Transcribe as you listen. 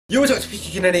Yo, what's up,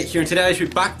 Kinetic here, and today I should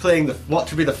be back playing what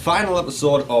should be the final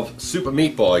episode of Super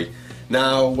Meat Boy.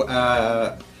 Now,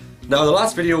 the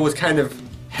last video was kind of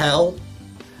hell,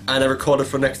 and I recorded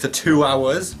for next to 2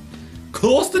 hours.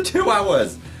 Close to 2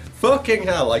 hours! Fucking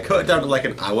hell, I cut it down to like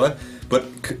an hour, but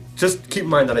just keep in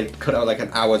mind that I cut out like an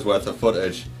hour's worth of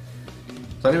footage.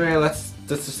 So anyway, let's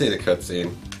just see the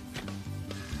cutscene.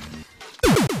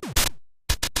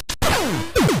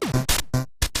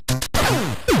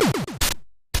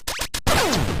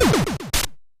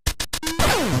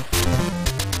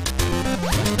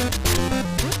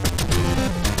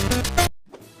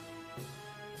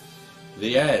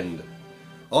 The end.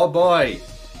 Oh boy!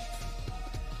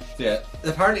 So yeah,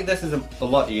 apparently this is a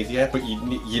lot easier, but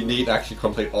you need to actually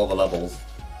complete all the levels.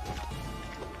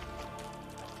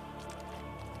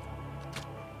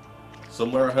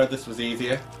 Somewhere I heard this was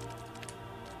easier.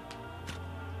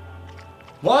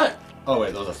 What? Oh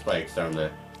wait, those are spikes down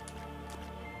there.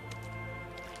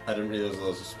 I didn't realize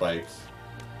those were spikes.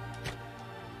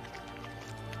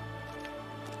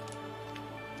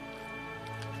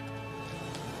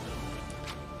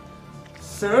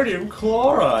 Sodium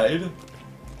chloride?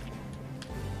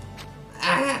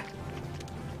 Ah!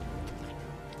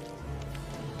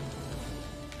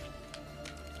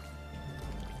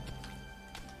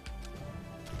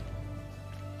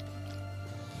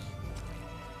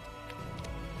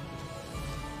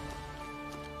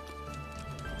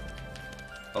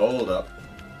 Hold up.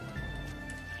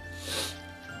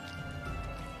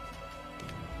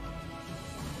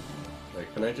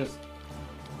 Wait, can I just...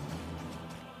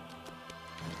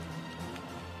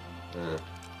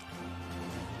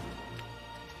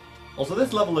 Also,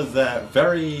 this level is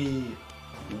very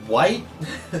white.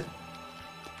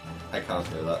 I can't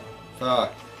do that.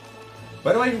 Fuck.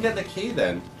 Where do I even get the key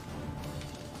then?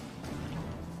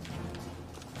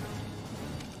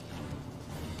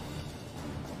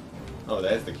 Oh,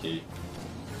 there's the key.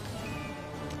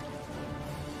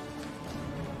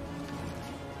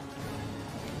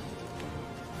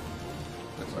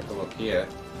 Looks like a look here.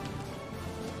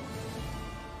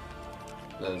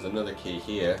 There's another key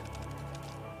here.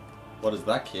 What does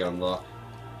that key unlock?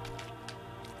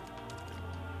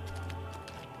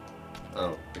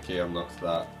 Oh, the key unlocks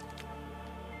that.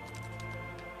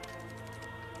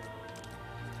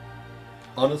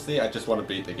 Honestly, I just want to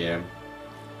beat the game.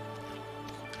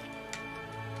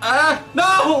 Ah!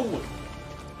 No!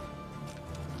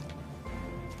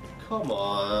 Come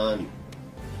on.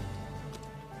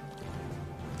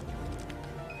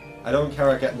 I don't care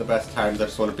about getting the best times, I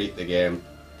just want to beat the game.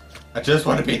 I just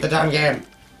want to beat the damn game!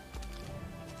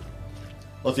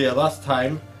 Well, yeah, last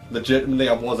time, legitimately,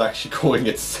 I was actually going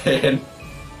insane.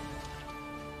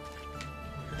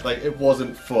 Like, it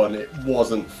wasn't fun. It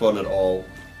wasn't fun at all.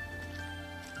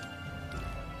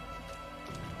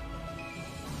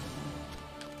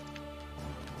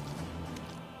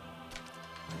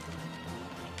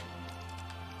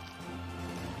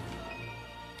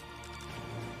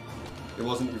 It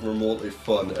wasn't even remotely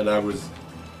fun, and I was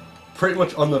pretty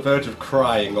much on the verge of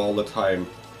crying all the time.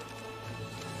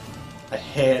 I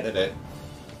hated it.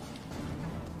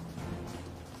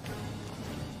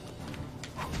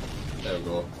 There we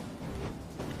go.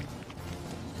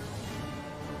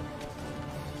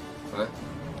 Huh?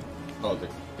 Oh,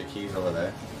 the key's over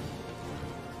there.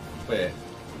 Wait.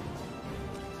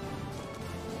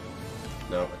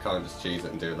 No, I can't just cheese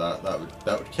it and do that.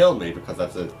 That would kill me because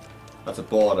that's a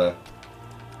border.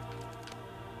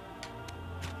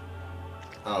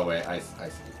 Oh wait, I see.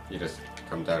 You just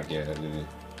come down here and then you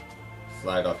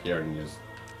slide off here and you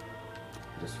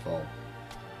just fall.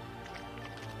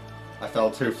 I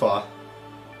fell too far.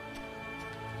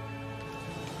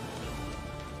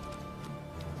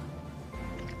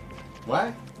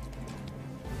 What?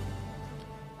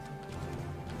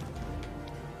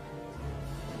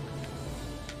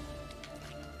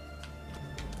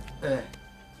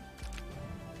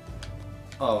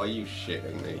 Oh, are you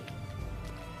shitting me?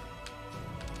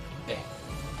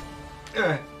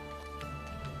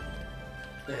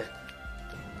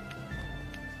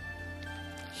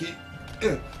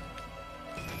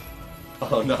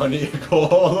 Oh no, I need to go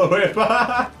all the way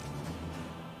back!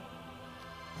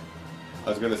 I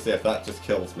was gonna say if that just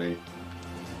kills me.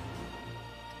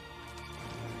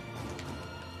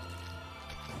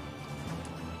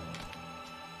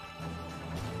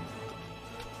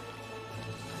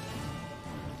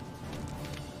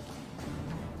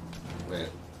 Wait.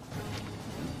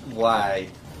 Why?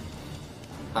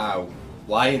 How?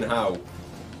 Why and how?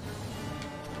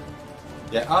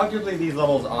 Yeah, arguably these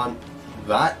levels aren't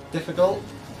that difficult.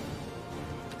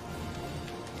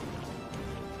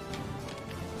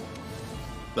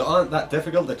 They aren't that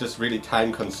difficult, they're just really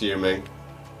time consuming.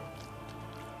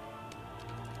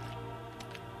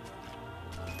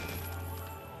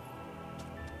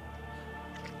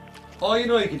 Oh, you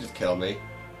know you can just kill me.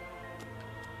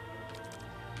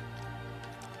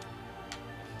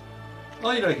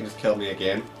 Oh, you know you can just kill me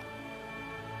again.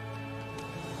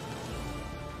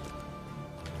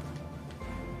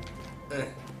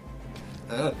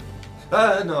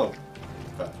 No.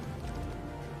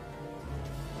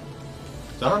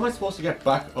 So how am I supposed to get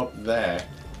back up there?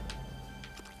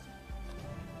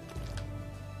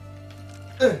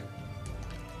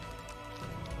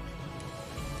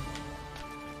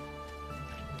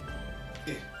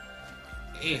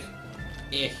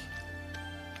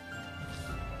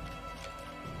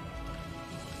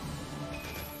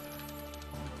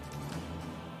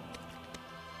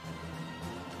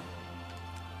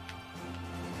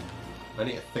 I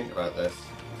need to think about this.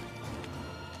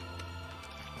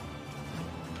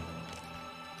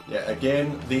 Yeah,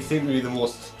 again, these seem to be the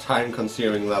most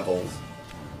time-consuming levels.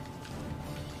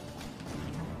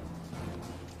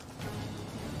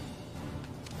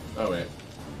 Oh wait.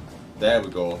 There we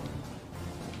go.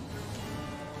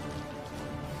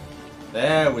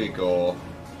 There we go.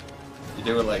 You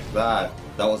do it like that.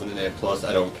 That wasn't an A+,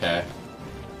 I don't care.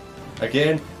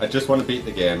 Again, I just want to beat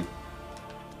the game.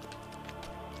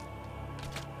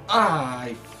 Ah!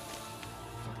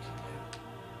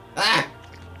 Ah!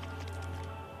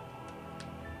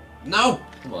 No!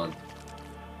 Come on.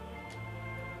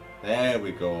 There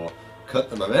we go. Cut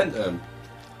the momentum.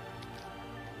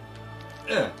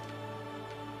 Yeah.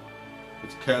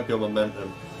 Let's curb your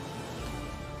momentum.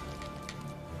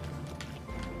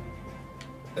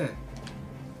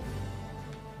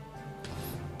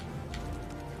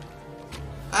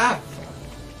 Ah!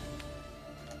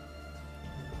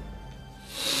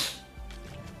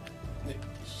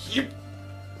 Yep.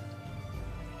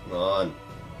 Come on.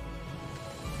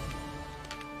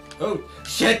 Oh,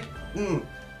 shit!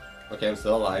 Okay, I'm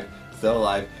still alive. Still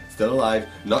alive. Still alive.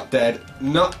 Not dead.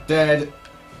 Not dead.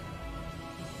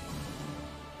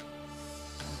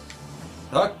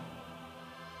 Suck.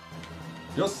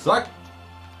 You suck.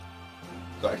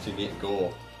 So I actually need to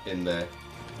go in there.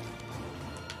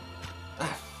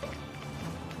 Ah, fuck.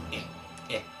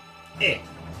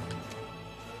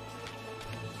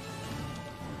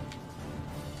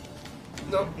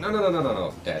 No, no, no, no, no, no,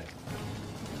 no. Dead.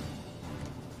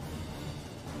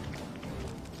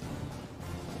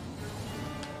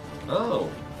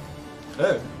 Oh.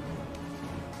 Oh.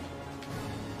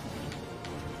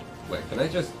 Wait, can I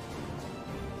just...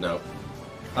 No.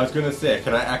 I was gonna say,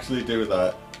 can I actually do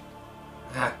that?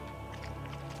 Ah.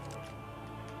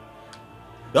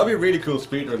 That'd be a really cool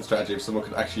speedrun strategy if someone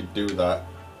could actually do that.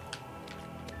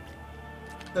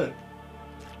 Huh.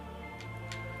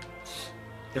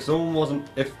 If someone wasn't...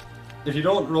 If you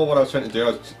don't know what I was trying to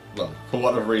do, well, for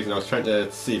whatever reason, I was trying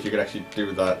to see if you could actually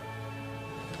do that.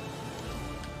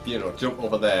 You know, jump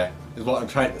over there, is what I'm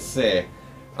trying to say.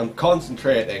 I'm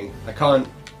concentrating. I can't...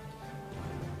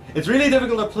 It's really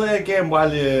difficult to play a game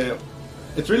while you...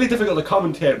 It's really difficult to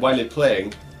commentate while you're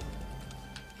playing.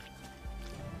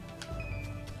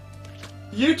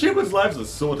 YouTubers' lives are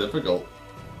so difficult.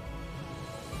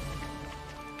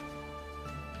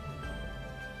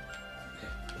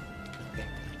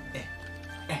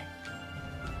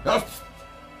 Oh.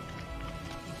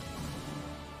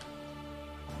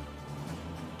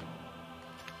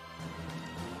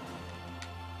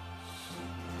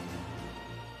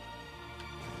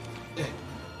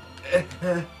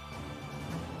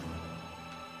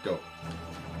 Go.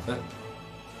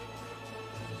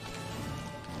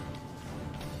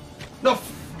 No!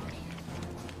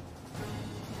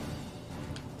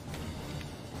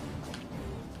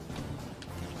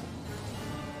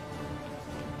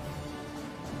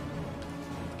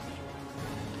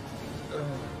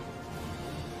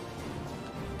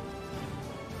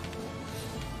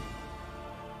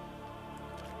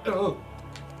 Oh.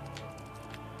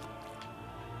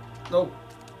 No.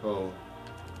 Oh.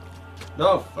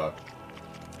 No, fuck.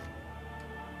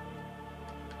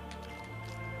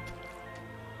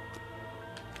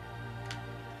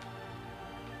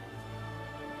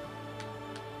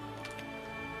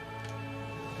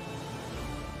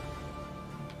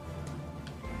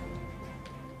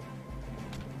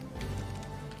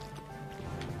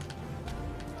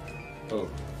 Oh.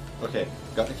 Okay.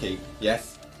 Got the key.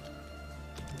 Yes.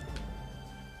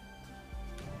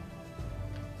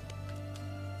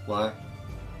 Why?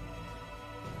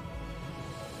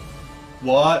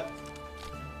 What?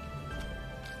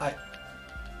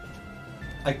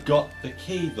 I got the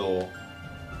key though.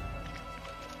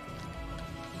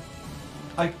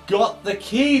 I got the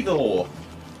key though.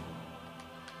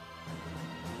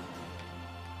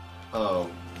 Oh.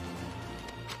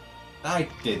 I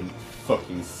didn't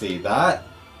fucking see that.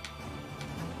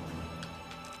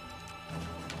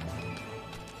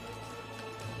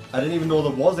 I didn't even know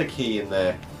there was a key in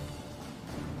there.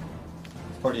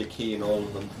 There's probably a key in all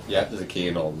of them. Yeah, there's a key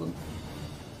in all of them.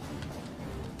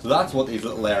 So that's what these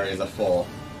little areas are for.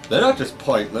 They're not just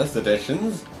pointless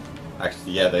additions.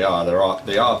 Actually, yeah, they are.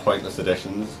 They are pointless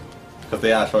additions. Because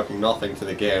they add fucking nothing to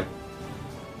the game.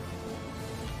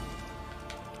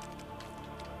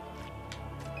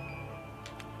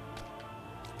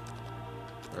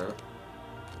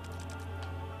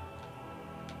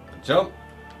 Jump!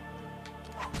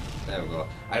 There we go.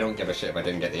 I don't give a shit if I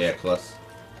didn't get the A+.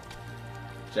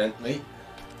 Gently.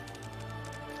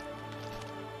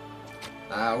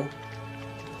 Ow.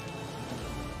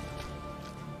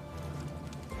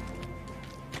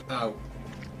 Ow.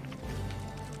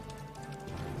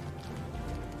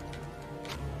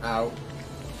 Ow.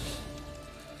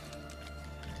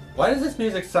 Why does this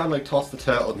music sound like Toss the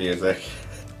Turtle music?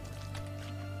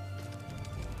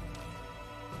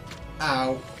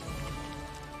 Ow.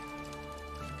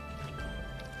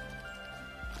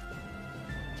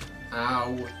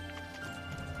 Ow.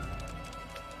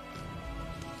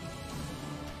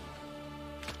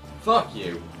 Fuck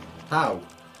you. How?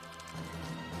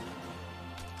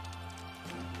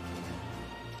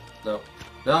 No.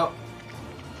 No.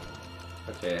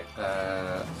 Okay,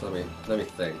 so let me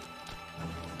think.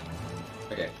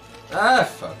 Okay. Ah,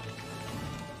 fuck.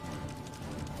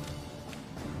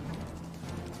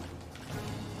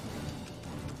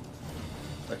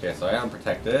 Okay, so I am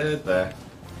protected there.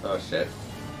 Oh shit.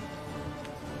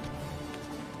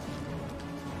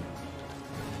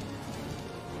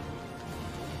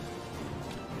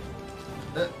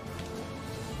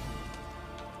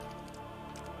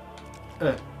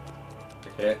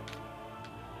 Okay.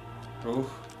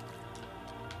 Oof.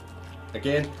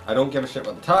 Again, I don't give a shit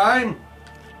about the time.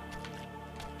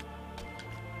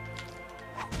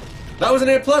 That was an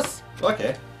A+.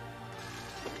 Okay.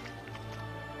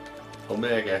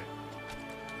 Omega.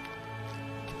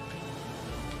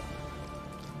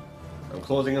 I'm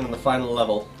closing in on the final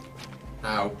level.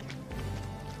 Ow.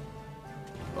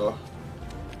 Oh.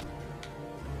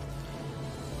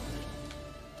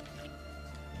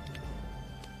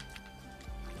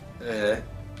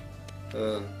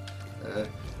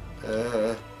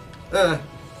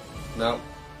 No.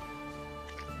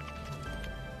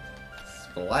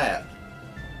 Splat.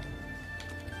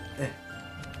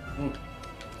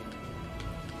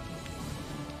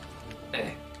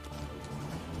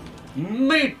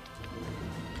 Meat!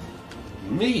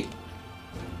 Meat!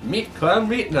 Meat clown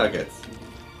meat nuggets!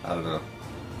 I don't know.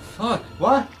 Fuck,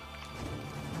 what?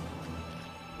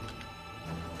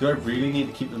 Do I really need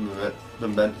to keep the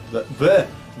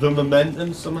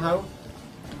momentum somehow?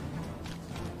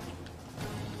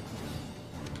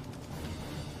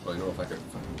 I don't know if I could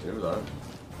fucking do that.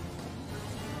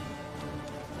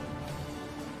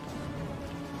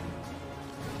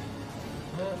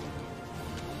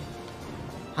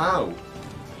 How?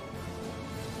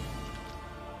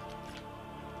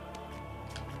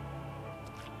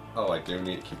 Oh, I do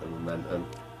need to keep the momentum.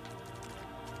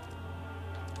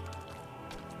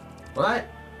 What?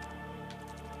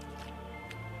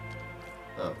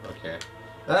 Oh, okay.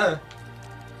 Ah!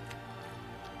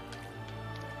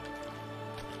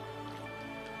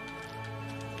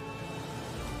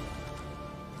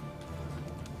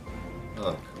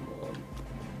 Oh, come on.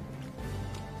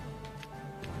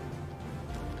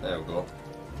 There we go.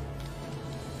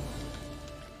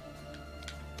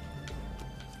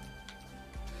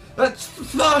 Let's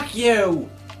fuck you!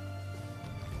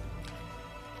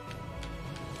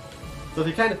 So if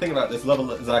you kind of think about it, this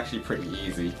level is actually pretty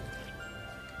easy.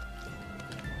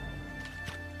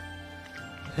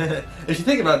 If you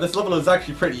think about it, this level is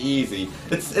actually pretty easy.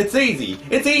 It's easy.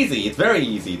 It's easy. It's very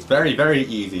easy. It's very, very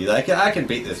easy. Like, I can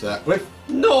beat this with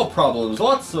no problems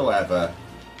whatsoever.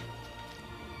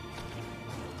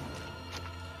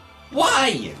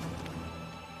 Why?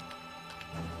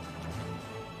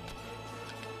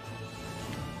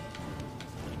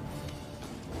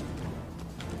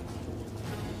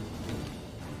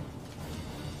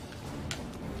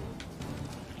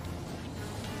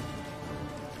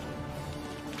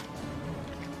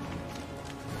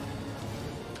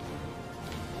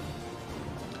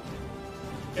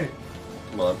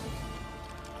 Come on.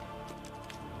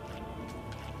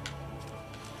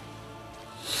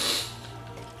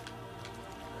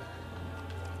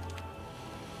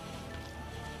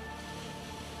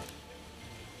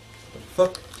 The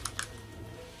fuck?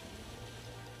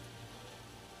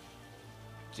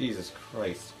 Jesus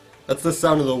Christ. That's the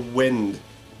sound of the wind.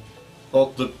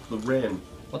 Oh, the rain.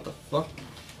 What the fuck?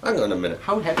 Hang on a minute.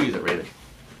 How heavy is it really?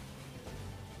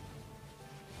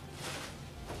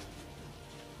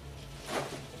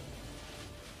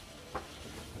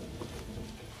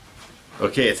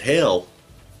 Okay, it's Hale.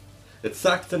 It's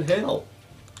Saxton Hale.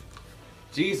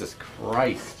 Jesus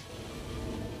Christ.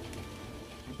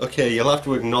 Okay, you'll have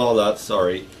to ignore that,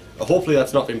 sorry. Hopefully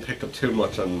that's not been picked up too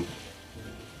much on...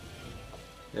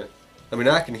 Yeah. I mean,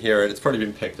 I can hear it, it's probably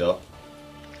been picked up.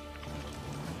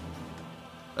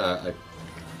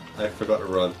 I forgot to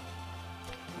run.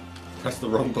 Press the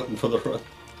wrong button for the run.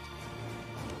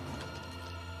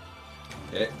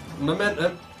 Okay,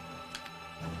 momentum.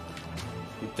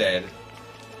 I'm dead.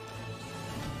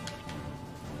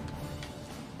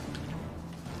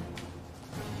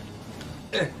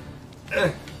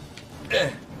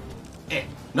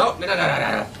 No, no, no, no,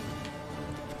 no, no.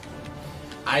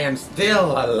 I am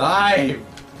still alive.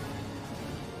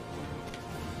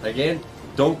 Again,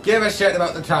 don't give a shit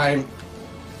about the time.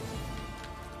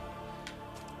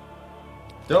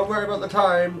 Don't worry about the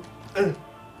time.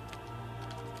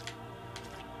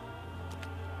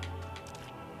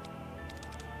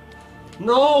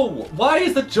 No! Why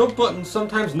is the jump button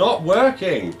sometimes not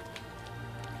working?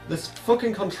 This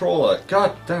fucking controller,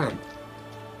 god damn.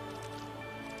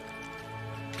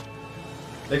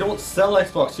 They don't sell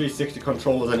Xbox 360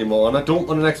 controllers anymore, and I don't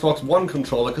want an Xbox One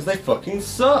controller because they fucking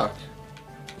suck.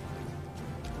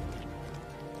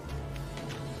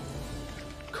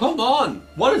 Come on!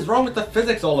 What is wrong with the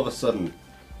physics all of a sudden?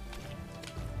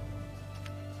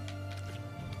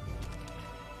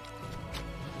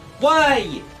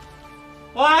 Why?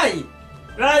 Why?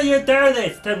 Why are you doing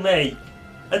this to me?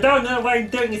 I don't know why I'm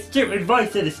doing a stupid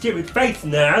voice and a stupid face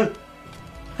now.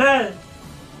 Huh?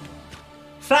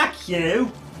 Fuck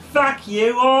you! Fuck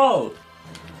you all!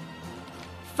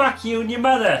 Fuck you and your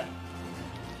mother!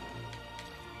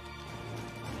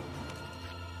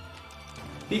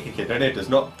 Pika Kid, and it does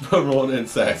not promote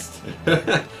incest.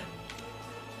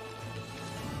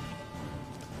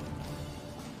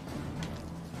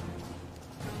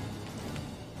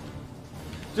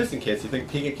 Just in case you think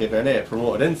Pika Kid 98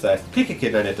 promoted incest, Pika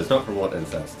Kid 98 does not promote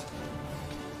incest.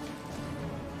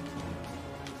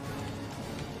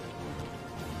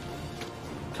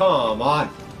 Come on!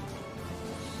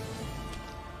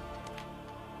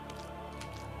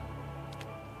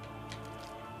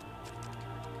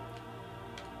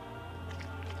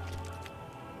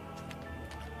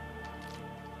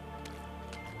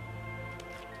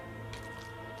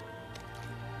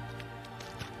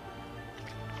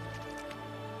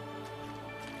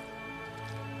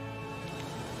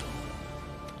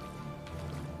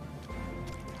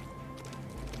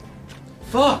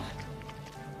 Fuck!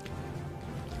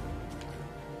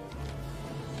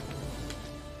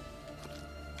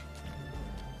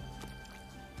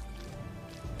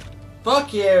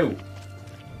 Fuck you!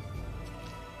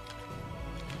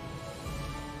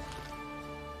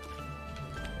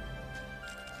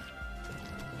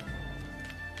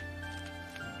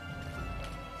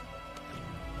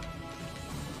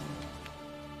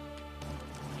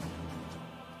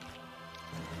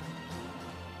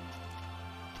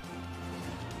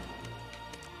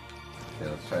 Okay,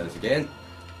 let's try this again.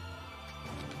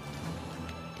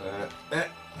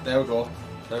 There we go.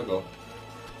 There we go.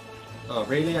 Oh,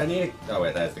 really? I need... Oh,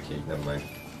 wait, there's the key. Never mind.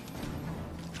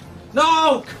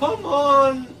 No! Come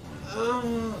on!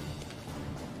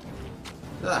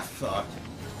 Ah, fuck.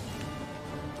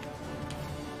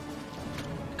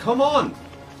 Come on!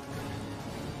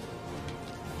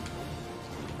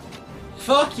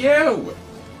 Fuck you!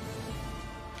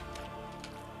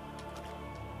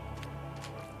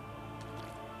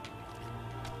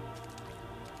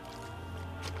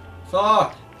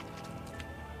 Fuck!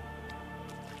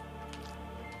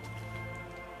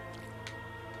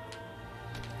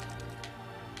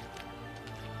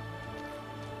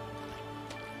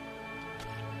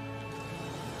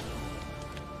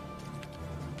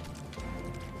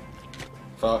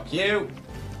 Fuck you!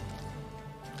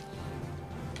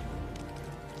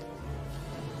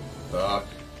 Fuck.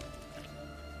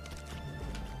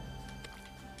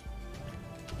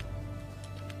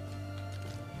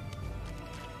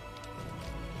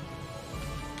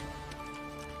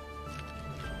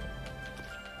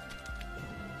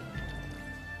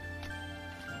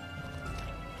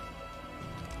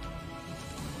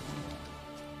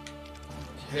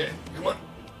 Okay, come on.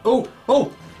 Oh!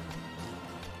 Oh!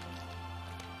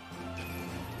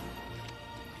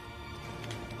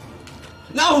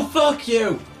 No, fuck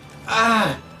you!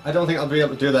 Ah! I don't think I'll be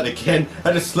able to do that again.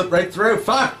 I just slipped right through.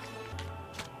 Fuck!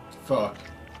 Fuck.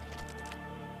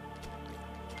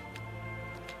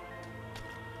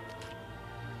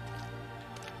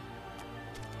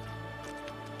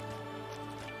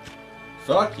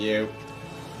 Fuck you.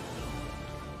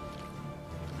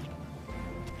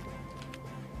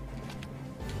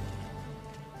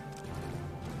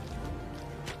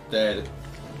 Dead.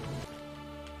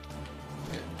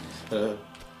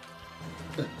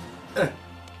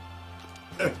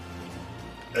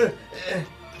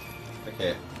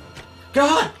 Okay.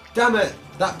 God damn it!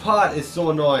 That part is so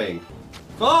annoying.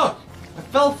 Fuck! I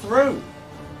fell through.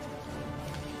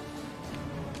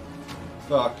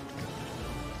 Fuck.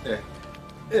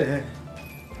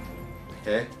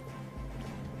 Okay.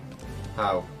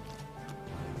 How?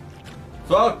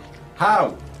 Fuck!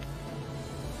 How?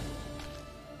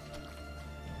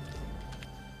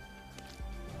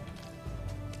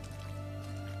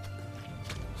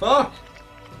 Fuck!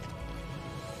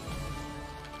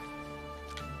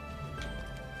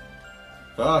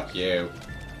 Fuck you.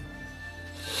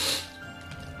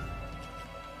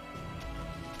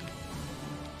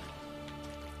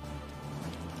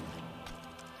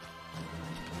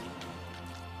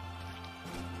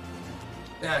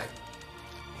 Ah.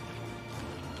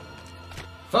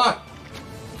 Fuck!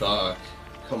 Fuck.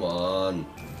 Come on.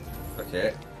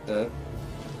 Okay.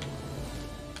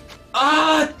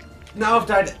 Ah! Now I've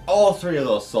died all three of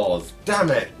those swords. Damn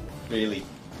it! Really?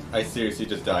 I seriously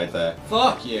just died there.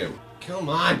 Fuck you! Come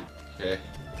on! Okay.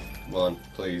 Come on,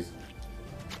 please.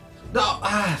 No!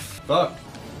 Ah! Fuck!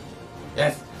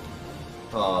 Yes!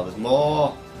 Oh, there's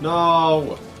more!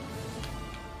 No!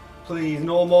 Please,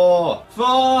 no more!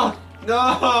 Fuck!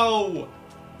 No!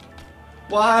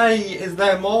 Why is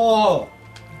there more?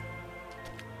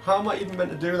 How am I even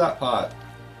meant to do that part?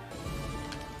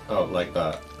 Oh, like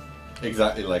that.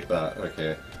 Exactly like that.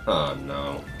 Okay. Oh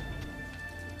no.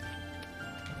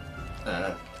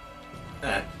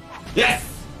 Yes!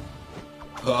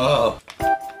 Oh.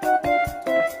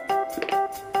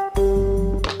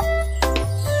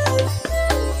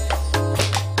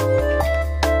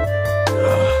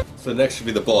 So next should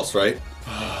be the boss, right?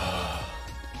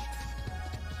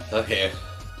 Okay.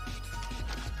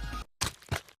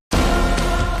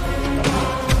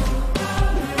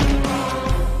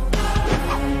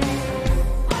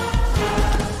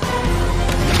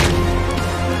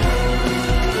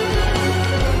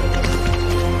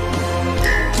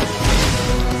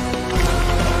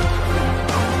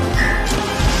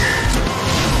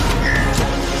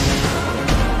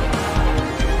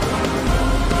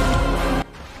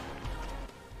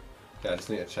 I just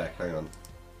need to check, hang on.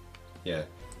 Yeah.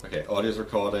 Okay, audio's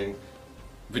recording.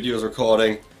 Video's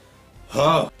recording.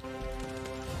 Huh!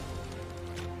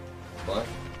 What?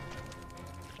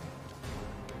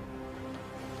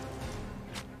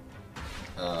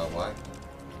 What?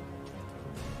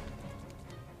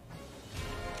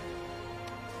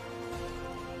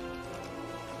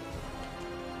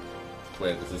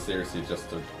 Wait, this is seriously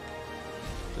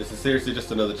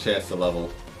just another chaser level.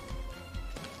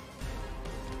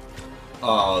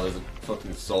 Oh, there's a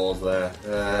fucking souls there.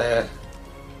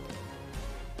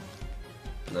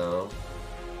 No.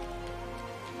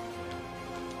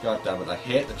 God damn it, I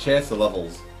hate the chaser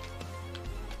levels.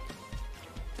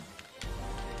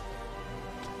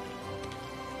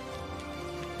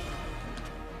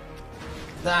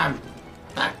 Damn!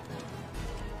 Ah.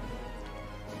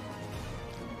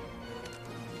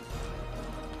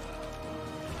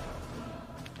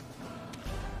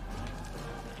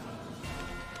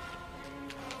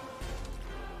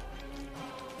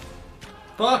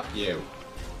 Fuck you.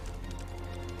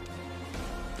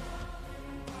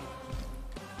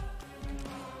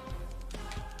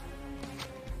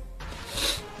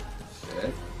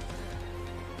 Shit.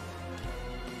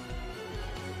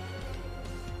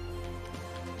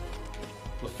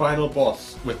 The final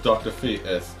boss with Dr.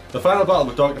 Fetus. The final battle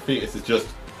with Dr. Fetus is just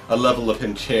a level of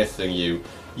him chasing you.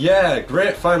 Yeah,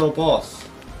 great final boss.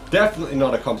 Definitely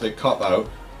not a complete cop-out.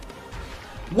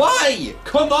 Why?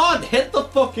 Come on, hit the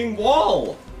fucking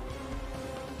wall!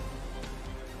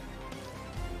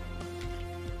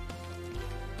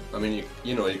 I mean,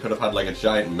 you know, you could have had like a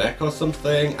giant mech or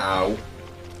something. Ow.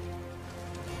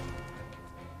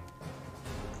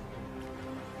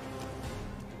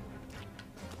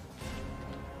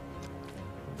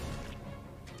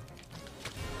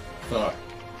 Fuck.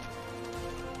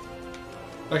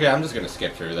 Okay, I'm just gonna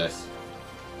skip through this.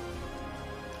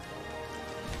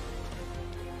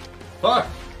 Fuck!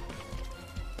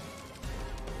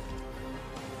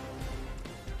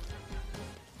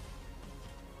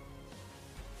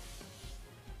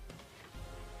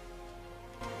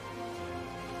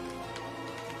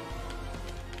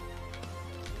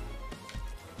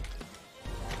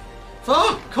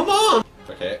 Fuck! Come on!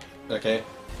 Okay, okay,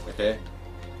 okay.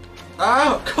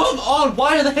 Ow! Come on!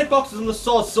 Why are the hitboxes on the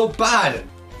swords so bad?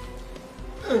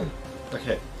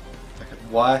 Okay.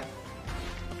 Why?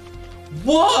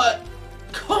 What?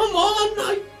 Come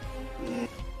on!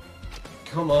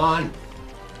 Come on!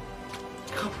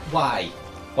 Why?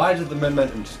 Why did the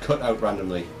momentum just cut out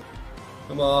randomly?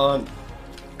 Come on!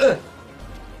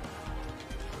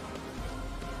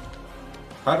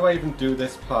 How do I even do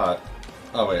this part?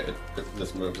 Oh wait,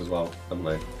 this moves as well. Never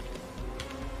mind.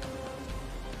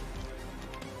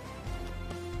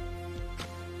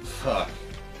 Fuck.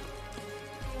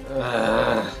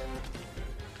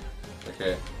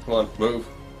 Okay, come on, move.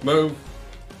 Move!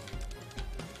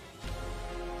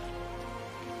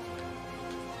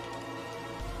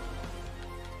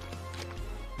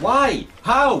 Why?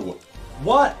 How?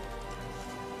 What?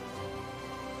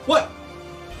 What?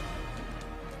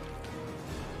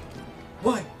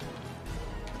 What?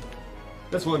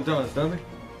 This one does, doesn't it?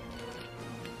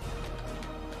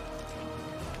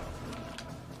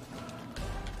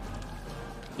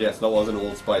 Yes, that was an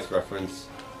Old Spice reference.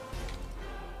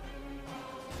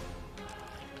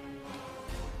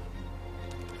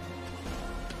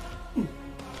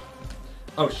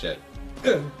 Oh shit.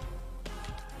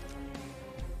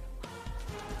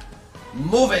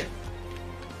 Move it!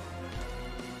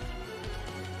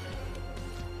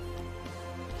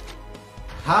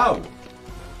 How?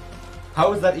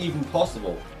 How is that even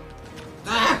possible?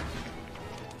 Ah!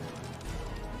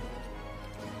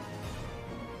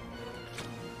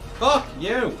 Fuck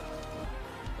you!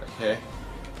 Okay.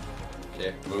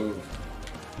 Okay, move.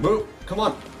 Move! Come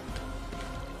on!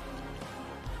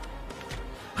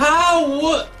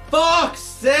 How? Fuck's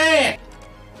sake!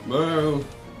 Move!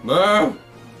 Move!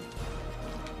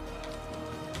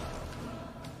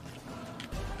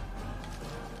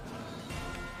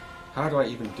 How do I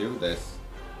even do this?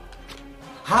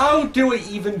 How do I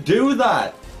even do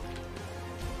that?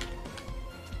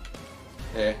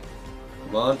 Okay,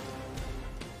 come on.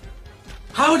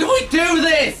 How do I do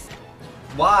this?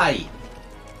 Why?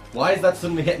 Why is that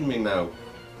suddenly hitting me now?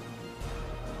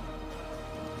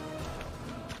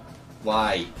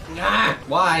 Why? Ah!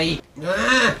 Why?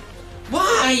 Ah!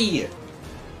 Why?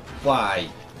 Why?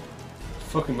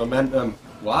 Fucking momentum.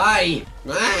 Why?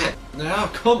 Ah! No,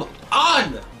 come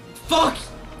on! Fuck!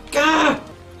 Ah!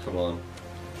 Come on.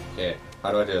 Okay,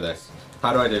 how do I do this?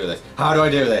 How do I do this? How do I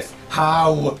do this?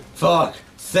 How? Fuck!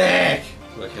 Sick!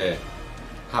 Okay.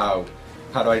 How?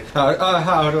 How do I?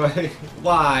 How do I?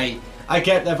 Why? I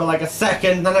get there for like a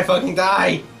second, then I fucking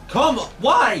die! Come on!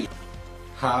 Why?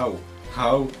 How?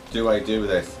 How do I do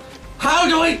this? How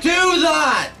do I do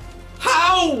that?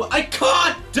 How? I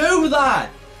can't do that!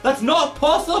 That's not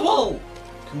possible!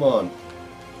 Come on.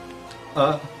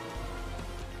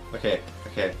 Okay,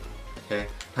 okay, okay.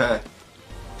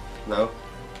 No.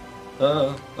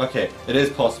 Okay, it is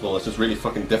possible, it's just really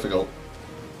fucking difficult.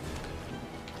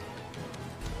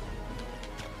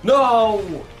 No!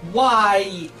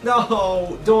 Why?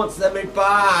 No! Don't send me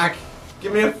back!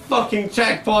 Give me a fucking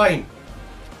checkpoint!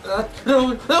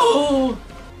 No! No!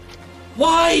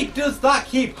 Why does that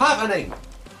keep happening?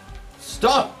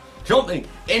 Stop jumping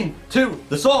into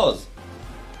the saws!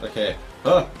 Okay.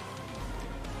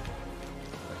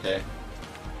 Okay.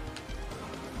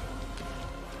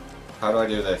 How do I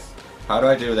do this? How do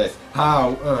I do this?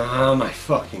 How? Oh my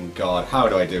fucking god. How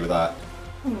do I do that?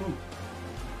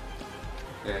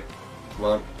 Okay. Come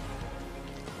on.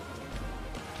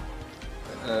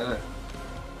 Oh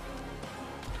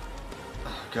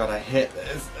god, I hate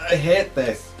this. I hate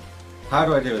this. How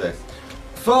do I do this?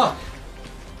 Fuck!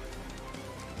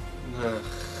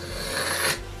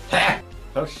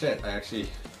 Oh shit, I actually...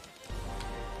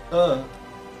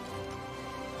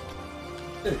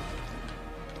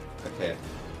 Okay.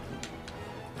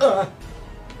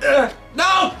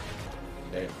 No!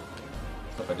 Okay.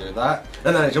 So if I do that,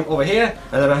 and then I jump over here,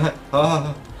 and then I...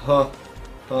 Oh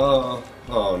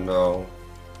no.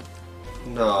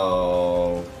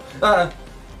 No.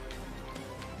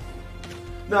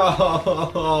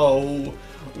 No!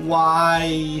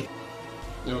 Why?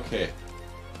 Okay.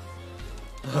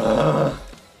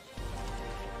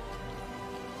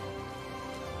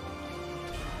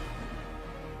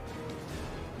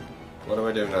 What do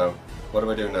I do now? What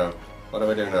do I do now? What do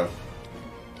I do now?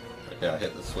 Okay, I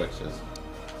hit the switches.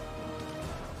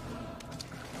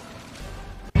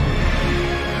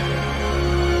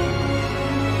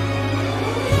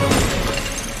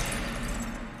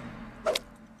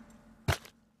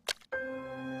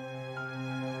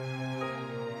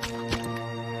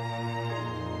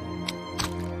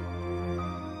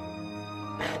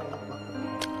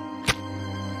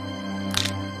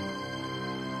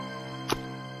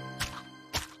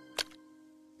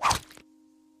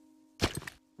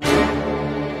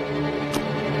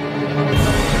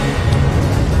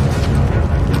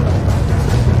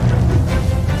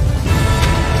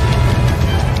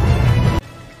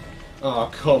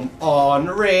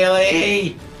 on,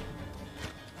 really?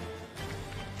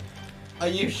 Are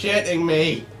you shitting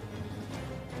me?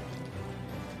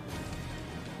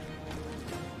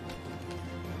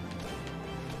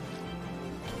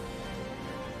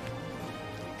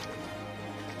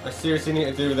 I seriously need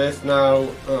to do this now.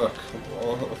 Oh, come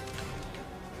on.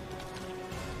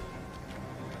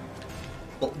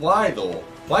 But why though?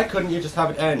 Why couldn't you just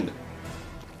have it end?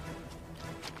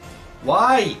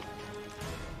 Why?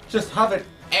 Just have it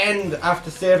end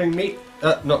after saving Meat...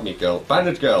 not Meat Girl.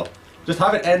 Bandage Girl. Just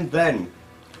have it end then.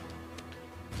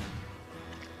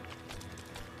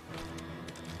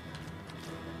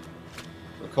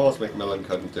 Of course Macmillan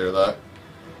couldn't do that.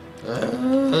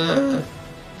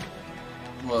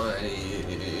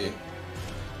 Why?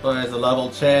 Why is the level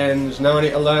changed? Now I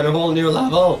need to learn a whole new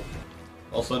level.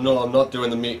 Also, no, I'm not doing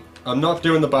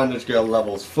the Bandage Girl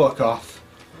levels. Fuck off.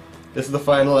 This is the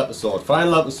final episode.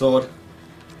 Final episode.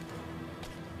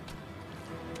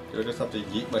 Do I just have to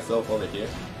yeet myself over here?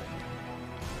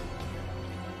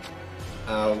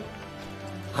 Ow.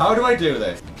 How do I do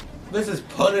this? This is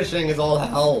punishing as all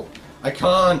hell. I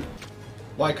can't.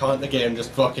 Why can't the game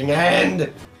just fucking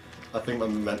end? I think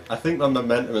my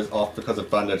momentum is off because of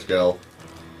Bandage Girl.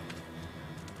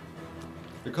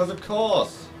 Because of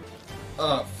course.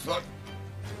 Oh fuck.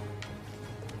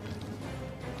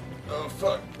 Oh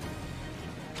fuck.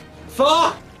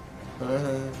 Fuck!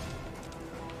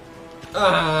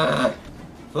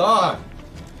 Fuck!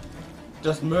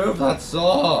 Just move that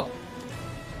saw!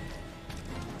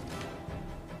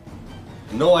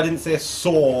 No, I didn't say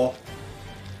saw.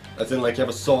 As in like you have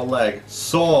a saw leg.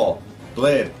 Saw!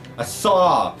 Blade. A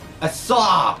saw! A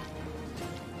saw!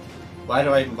 Why do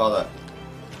I even bother?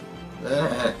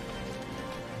 I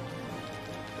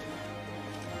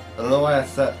don't know why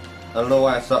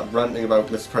I started ranting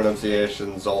about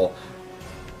mispronunciations or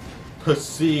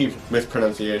perceived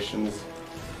mispronunciations.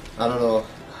 I don't know. Oh,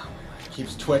 my eye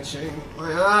keeps twitching.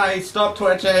 My eye! Stop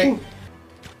twitching!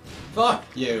 Fuck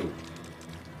you!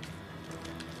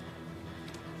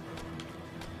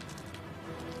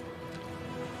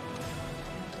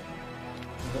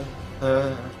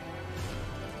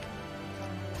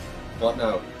 What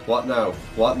now? What now?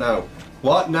 What now?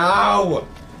 What now?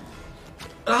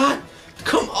 Ah!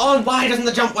 Come on! Why doesn't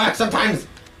the jump work sometimes?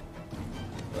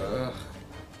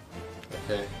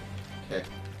 Okay. Okay.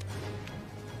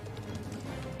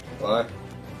 What?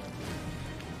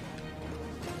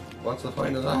 What's the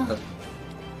point of that?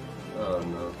 Oh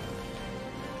no.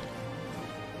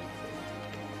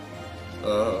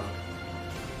 No!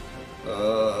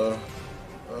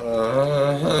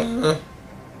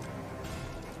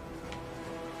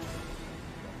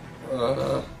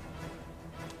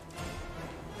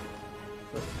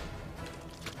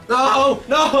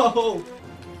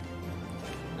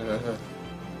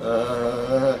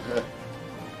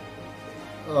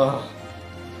 No!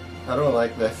 I don't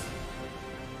like this.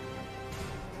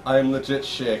 I'm legit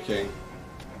shaking.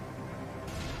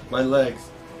 My legs.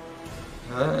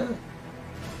 Come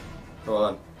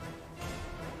on.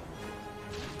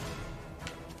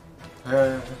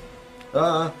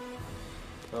 Oh.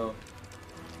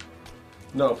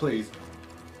 No, please.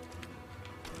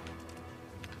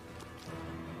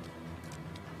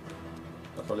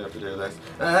 I probably have to do this.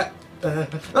 No!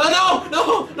 No!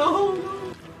 No! No!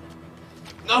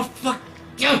 No! Fuck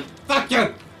you! Fuck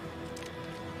you!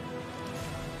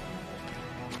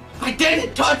 I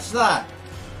didn't touch that!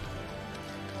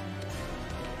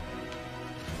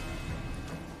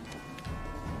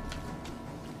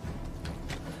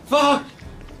 Fuck!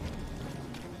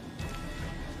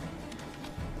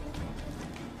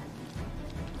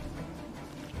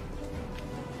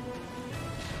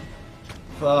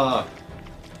 Fuck.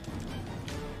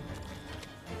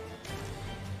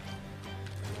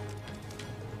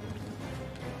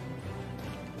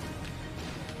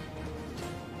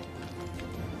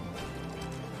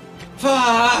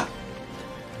 Fuck!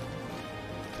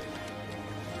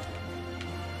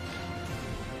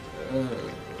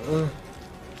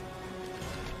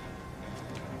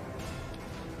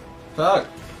 Fuck!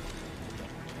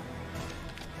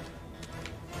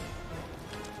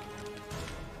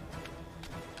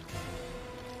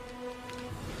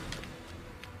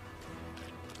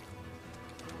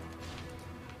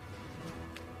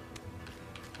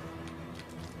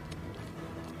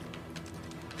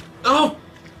 Oh!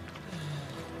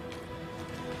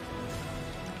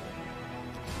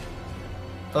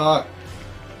 Fuck.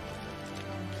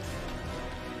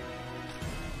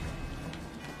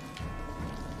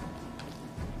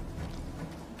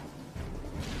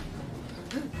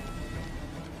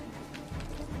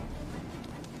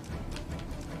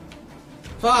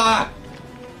 Fuck!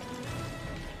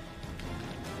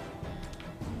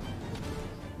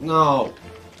 No.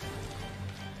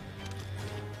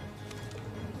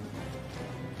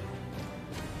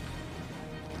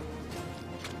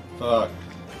 Fuck.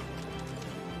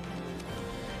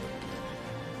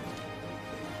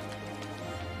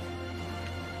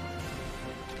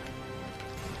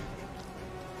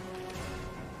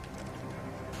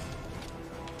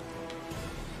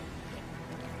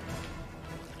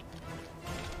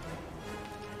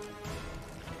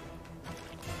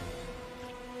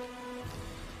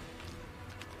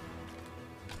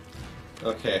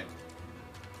 Okay.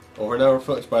 Over an hour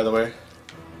footage, by the way.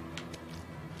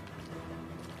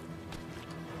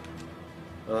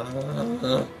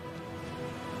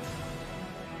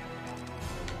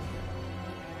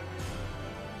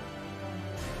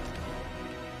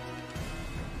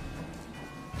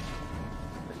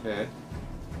 Okay.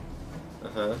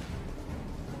 Uh-huh.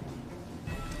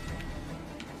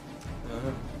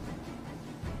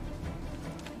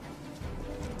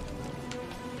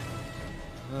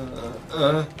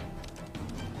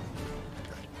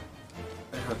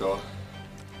 There we go.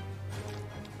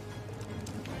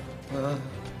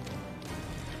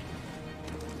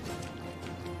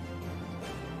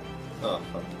 Oh,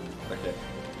 fuck. Okay.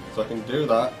 So I can do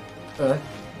that. Okay.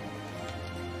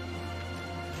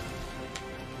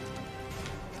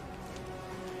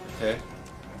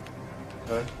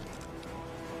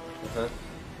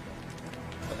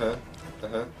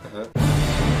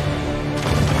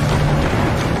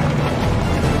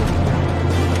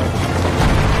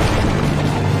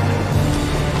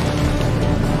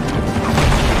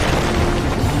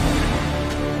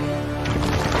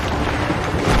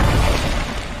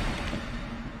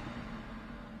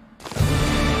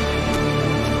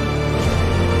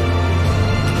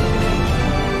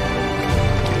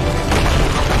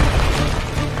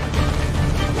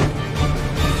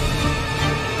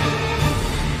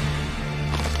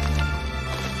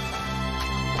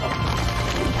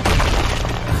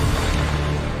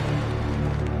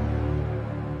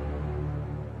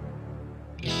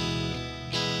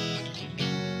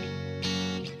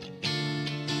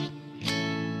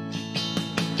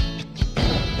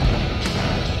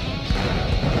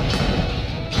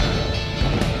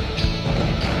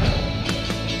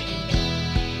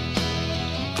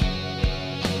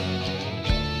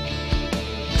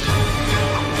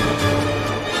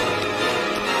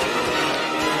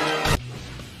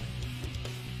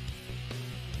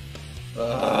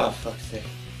 Ah, fuck's sake.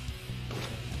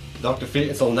 Dr.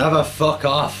 Fetus will never fuck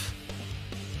off.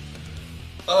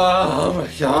 Oh my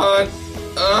god.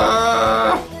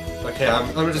 Okay,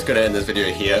 I'm just gonna end this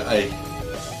video here.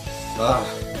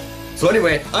 So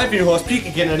anyway, I've been your host, Peak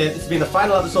again, and this has been the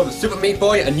final episode of Super Meat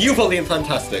Boy, and you've all been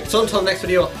fantastic. So until the next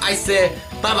video, I say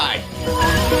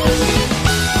bye-bye.